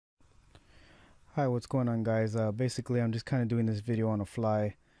Hi, what's going on, guys? Basically, I'm just kind of doing this video on the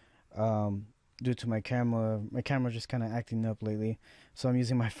fly due to my camera. My camera's just kind of acting up lately, so I'm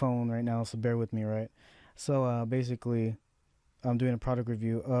using my phone right now, so bear with me, right? So basically, I'm doing a product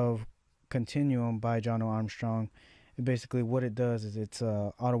review of Continuum by Jono Armstrong. And basically, what it does is it's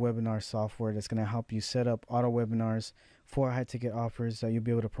auto webinar software that's going to help you set up auto webinars for high ticket offers that you'll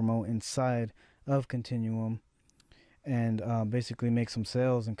be able to promote inside of Continuum and basically make some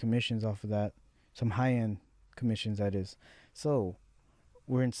sales and commissions off of that, some high-end commissions, that is. So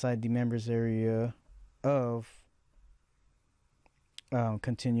we're inside the members area of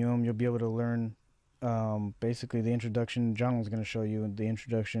Continuum. You'll be able to learn basically the introduction. John was going to show you the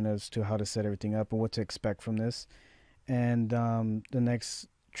introduction as to how to set everything up and what to expect from this. And the next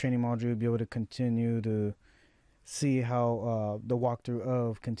training module, you'll be able to continue to see how the walkthrough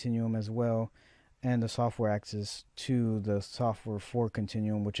of Continuum as well, and the software access to the software for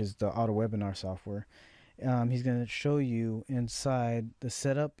Continuum, which is the auto webinar software. He's going to show you inside the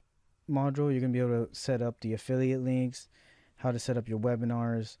setup module. You're going to be able to set up the affiliate links, how to set up your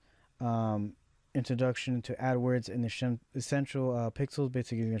webinars, introduction to AdWords, and the essential pixels.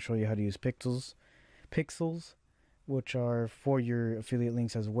 Basically, he's going to show you how to use pixels, which are for your affiliate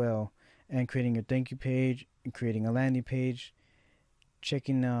links as well, and creating your thank you page and creating a landing page,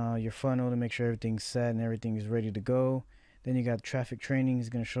 checking your funnel to make sure everything's set and everything is ready to go. Then you got traffic training. He's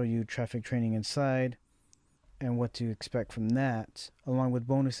going to show you traffic training inside and what to expect from that, along with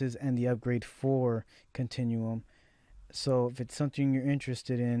bonuses and the upgrade for Continuum. So if it's something you're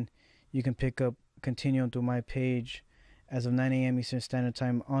interested in, you can pick up Continuum through my page as of 9 a.m. Eastern Standard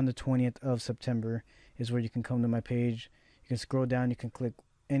Time on the 20th of September is where you can come to my page. You can scroll down, you can click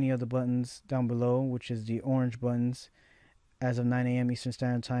any of the buttons down below, which is the orange buttons, as of 9 a.m. Eastern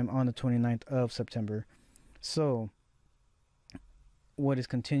Standard Time on the 29th of September. So what is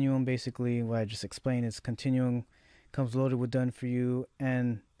Continuum? Basically, what I just explained is Continuum comes loaded with done for you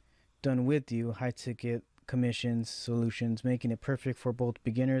and done with you high ticket commissions solutions, making it perfect for both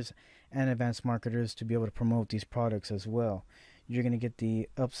beginners and advanced marketers to be able to promote these products as well. You're going to get the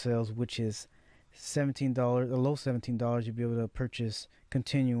upsells, which is $17, a low $17. You'll be able to purchase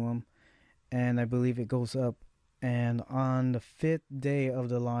Continuum, and I believe it goes up. And on the 5th day of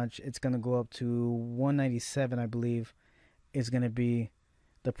the launch, it's going to go up to $197, I believe, is going to be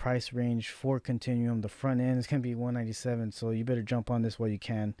the price range for Continuum. The front end is going to be $197, so you better jump on this while you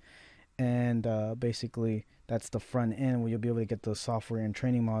can. And basically, that's the front end where you'll be able to get the software and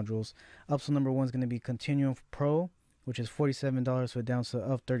training modules. Upsell number one is going to be Continuum Pro, which is $47 for a downsell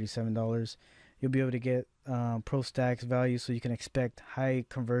of $37. You'll be able to get Pro Stacks value, so you can expect high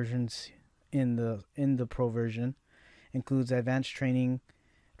conversions in the Pro version. Includes advanced training,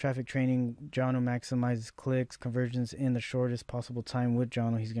 traffic training. Jono maximizes clicks, conversions in the shortest possible time with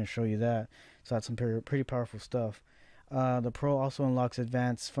Jono. He's going to show you that. So that's some pretty powerful stuff. The Pro also unlocks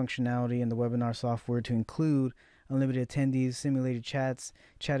advanced functionality in the webinar software to include unlimited attendees, simulated chats,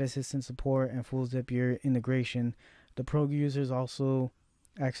 chat assistant support, and full Zapier integration. The Pro users also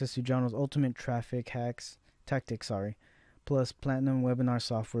access to Jono's ultimate traffic tactics, plus platinum webinar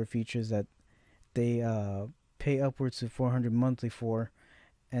software features that they pay upwards to $400 monthly for,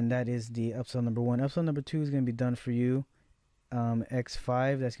 and that is the upsell number one. Upsell number two is going to be done for you.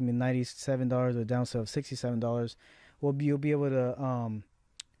 X5, that's going to be $97 with a downsell of $67. You'll be able to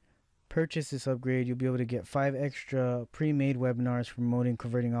purchase this upgrade. You'll be able to get 5 extra pre-made webinars for promoting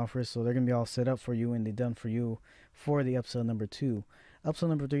converting offers, so they're going to be all set up for you and they're done for you for the upsell number two. Upsell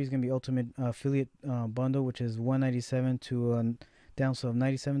number three is going to be ultimate affiliate bundle, which is $197 to a downsell of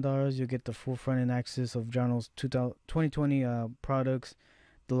 $97. You'll get the full front end access of Jono's 2020 products,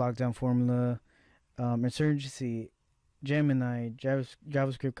 the lockdown formula, Insurgency, Gemini,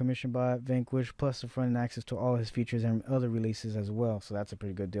 JavaScript Commission Bot, Vanquish, plus the front end access to all his features and other releases as well. So that's a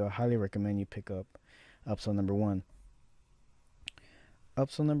pretty good deal. I highly recommend you pick up upsell number one.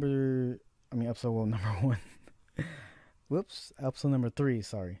 Upsell number one. Whoops, upsell number three.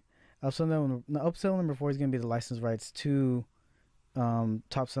 Sorry. Upsell number four is going to be the license rights to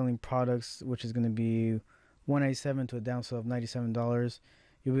top selling products, which is going to be $197 to a downsell of $97.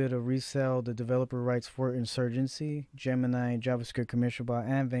 You'll be able to resell the developer rights for Insurgency, Gemini, JavaScript Commercial Bot,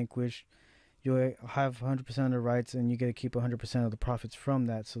 and Vanquish. You'll have 100% of the rights, and you get to keep 100% of the profits from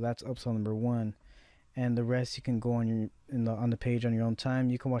that. So that's upsell number one, and the rest you can go on on the page on your own time.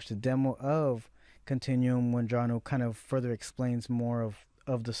 You can watch the demo of Continuum when Jono kind of further explains more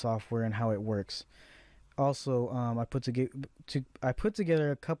of the software and how it works. Also, I put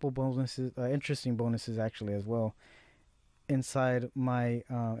together a couple bonuses, interesting bonuses actually as well. Inside my,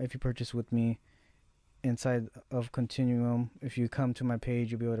 if you purchase with me, inside of Continuum. If you come to my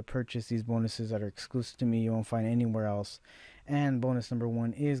page, you'll be able to purchase these bonuses that are exclusive to me. You won't find anywhere else. And bonus number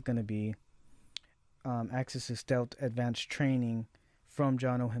one is going to be access to stealth advanced training from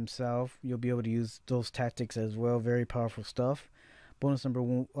Jono himself. You'll be able to use those tactics as well. Very powerful stuff. Bonus number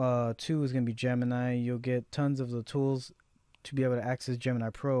two is going to be Gemini. You'll get tons of the tools to be able to access Gemini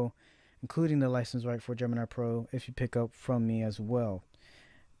Pro, including the license right for Gemini Pro if you pick up from me as well.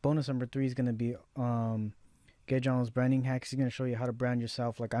 Bonus number three is going to be Get Jono's branding hacks. He's going to show you how to brand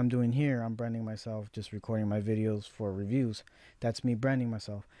yourself like I'm doing here. I'm branding myself, just recording my videos for reviews. That's me branding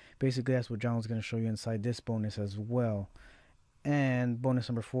myself. Basically, that's what Jono's going to show you inside this bonus as well. And bonus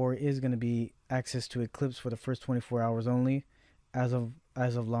number four is going to be access to Eclipse for the first 24 hours only as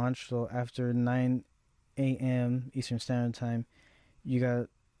of launch. So after 9 a.m. Eastern Standard Time, you got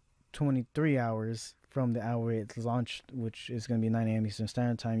 23 hours from the hour it's launched, which is going to be 9 a.m. Eastern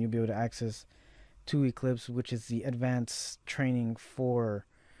Standard Time. You'll be able to access to Eclipse, which is the advanced training for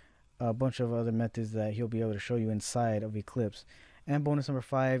a bunch of other methods that he'll be able to show you inside of Eclipse. And bonus number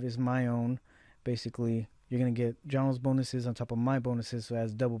five is my own. Basically, you're going to get Jono's bonuses on top of my bonuses, so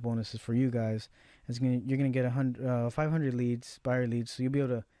as double bonuses for you guys. You're going to get 500 leads, buyer leads, so you'll be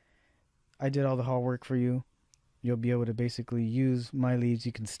able to, I did all the hard work for you. You'll be able to basically use my leads.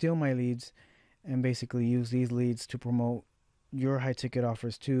 You can steal my leads and basically use these leads to promote your high ticket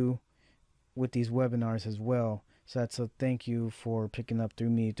offers too with these webinars as well. So that's a thank you for picking up through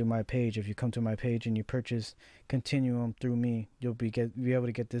me, through my page. If you come to my page and you purchase Continuum through me, you'll be able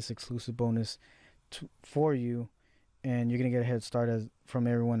to get this exclusive bonus for you, and you're gonna get a head start from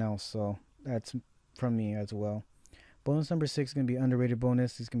everyone else. So that's from me as well. Bonus number six is gonna be underrated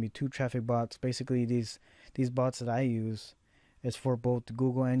bonus. It's gonna be 2 traffic bots. Basically, these bots that I use, it's for both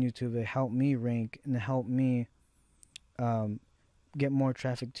Google and YouTube. They help me rank and help me get more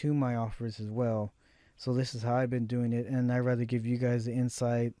traffic to my offers as well. So this is how I've been doing it, and I'd rather give you guys the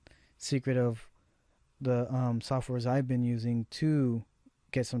inside secret of the softwares I've been using to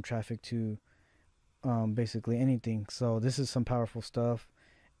get some traffic to basically anything. So this is some powerful stuff.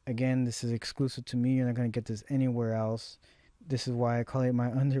 Again, this is exclusive to me. You're not going to get this anywhere else. This is why I call it my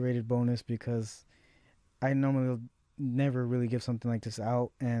underrated bonus, because I normally never really give something like this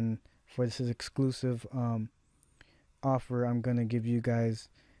out, and for this is exclusive offer, I'm going to give you guys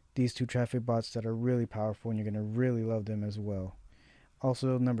these 2 traffic bots that are really powerful, and you're going to really love them as well.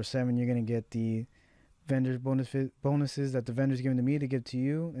 Also, number 7, you're going to get the vendors bonuses that the vendors giving to me to give to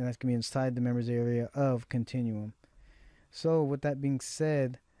you, and that's going to be inside the members area of Continuum. So with that being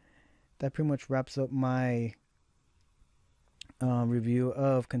said, that pretty much wraps up my review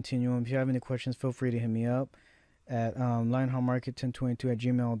of Continuum. If you have any questions, feel free to hit me up at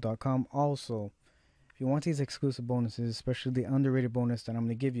lionheartmarket1022@gmail.com. Also, if you want these exclusive bonuses, especially the underrated bonus that I'm going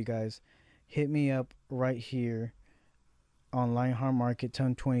to give you guys, hit me up right here on Lionheart Market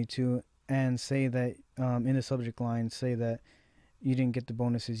 1022 and say that in the subject line, say that you didn't get the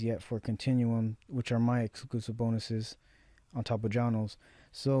bonuses yet for Continuum, which are my exclusive bonuses on top of Jono's.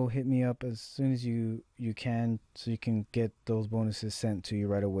 So hit me up as soon as you can, so you can get those bonuses sent to you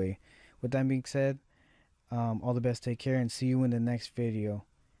right away. With that being said, all the best, take care, and see you in the next video.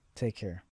 Take care.